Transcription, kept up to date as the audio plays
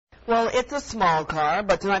Well, it's a small car,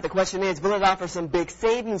 but tonight the question is, will it offer some big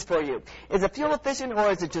savings for you? Is it fuel efficient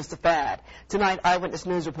or is it just a fad? Tonight, Eyewitness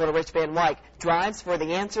News reporter Rich Van Wyk drives for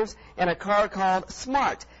the answers in a car called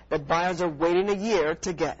Smarth that buyers are waiting a year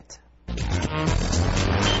to get. As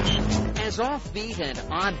offbeat and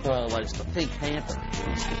oddball as the Pink Panther,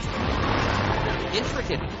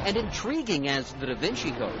 intricate and intriguing as the Da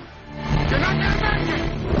Vinci Code, you're not gonna make it!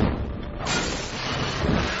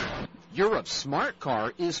 Europe's smart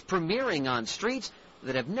car is premiering on streets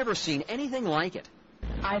that have never seen anything like it.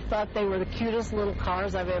 I thought they were the cutest little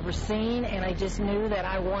cars I've ever seen, and I just knew that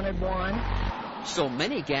I wanted one. So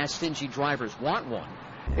many gas-stingy drivers want one.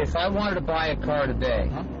 If I wanted to buy a car today,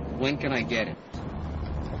 when can I get it?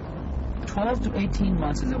 12 to 18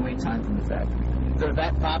 months is the wait time from the factory. They're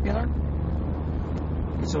that popular?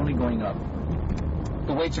 It's only going up.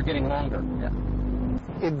 The waits are getting longer. Yeah.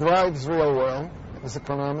 It drives real well. It's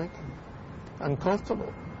economic and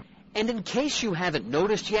comfortable. And in case you haven't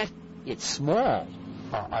noticed yet, it's small.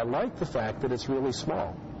 I like the fact that it's really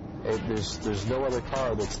small. There's no other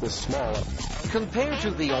car that's this small. Compared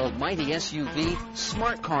to the almighty SUV,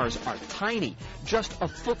 smart cars are tiny, just a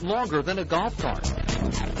foot longer than a golf cart.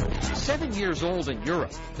 7 years old in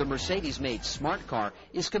Europe, the Mercedes-made smart car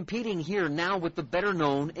is competing here now with the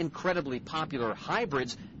better-known, incredibly popular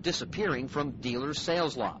hybrids disappearing from dealers'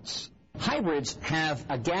 sales lots. Hybrids have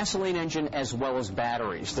a gasoline engine as well as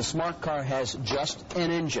batteries. The smart car has just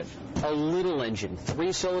an engine, a little engine,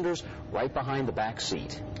 3 cylinders right behind the back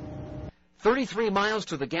seat. 33 miles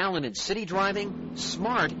to the gallon in city driving,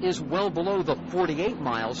 Smart is well below the 48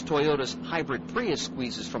 miles Toyota's hybrid Prius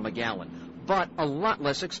squeezes from a gallon, but a lot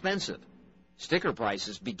less expensive. Sticker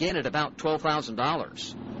prices begin at about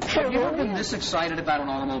 $12,000. Have you ever been this excited about an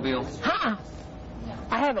automobile?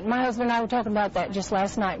 I haven't. My husband and I were talking about that just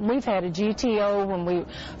last night. We've had a GTO when we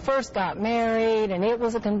first got married, and it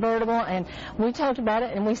was a convertible, and we talked about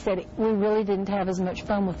it, and we said we really didn't have as much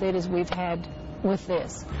fun with it as we've had with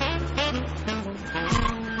this.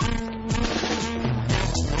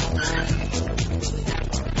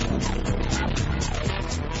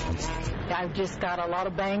 I've just got a lot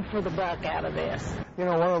of bang for the buck out of this. You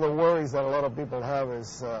know, one of the worries that a lot of people have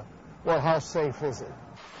is, well, how safe is it?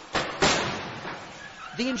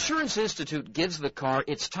 The Insurance Institute gives the car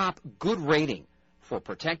its top good rating for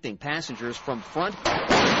protecting passengers from front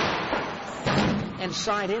and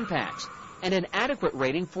side impacts, and an adequate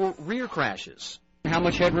rating for rear crashes. How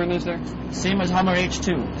much headroom is there? Same as Hummer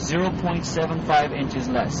H2, 0.75 inches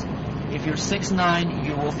less. If you're 6'9",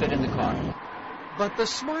 you will fit in the car. But the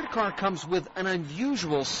smart car comes with an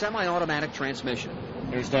unusual semi-automatic transmission.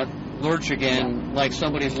 There's that lurch again, like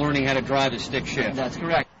somebody's learning how to drive a stick shift. That's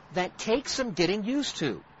correct. That takes some getting used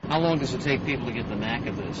to. How long does it take people to get the knack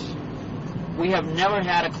of this? We have never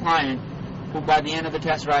had a client who by the end of the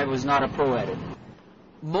test drive was not a pro at it.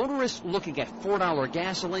 Motorists looking at $4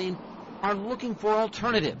 gasoline are looking for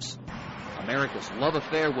alternatives. America's love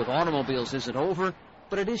affair with automobiles isn't over,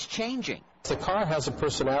 but it is changing. The car has a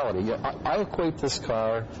personality. I equate this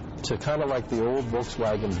car to kind of like the old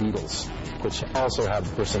Volkswagen Beetles, which also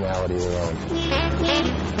have a personality of their own.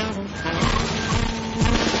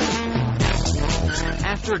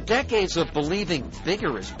 After decades of believing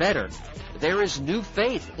bigger is better, there is new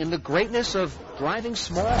faith in the greatness of driving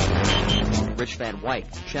small. Rich Van Wyk,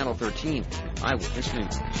 Channel 13, Eyewitness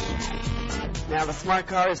News. Now, the smart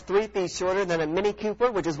car is 3 feet shorter than a Mini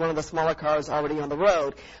Cooper, which is one of the smaller cars already on the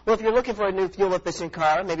road. Well, if you're looking for a new fuel-efficient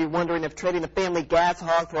car, maybe wondering if trading the family gas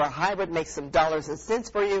hog for a hybrid makes some dollars and cents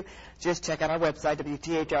for you, just check out our website,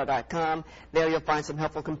 WTHR.com. There you'll find some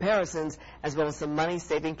helpful comparisons as well as some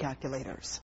money-saving calculators.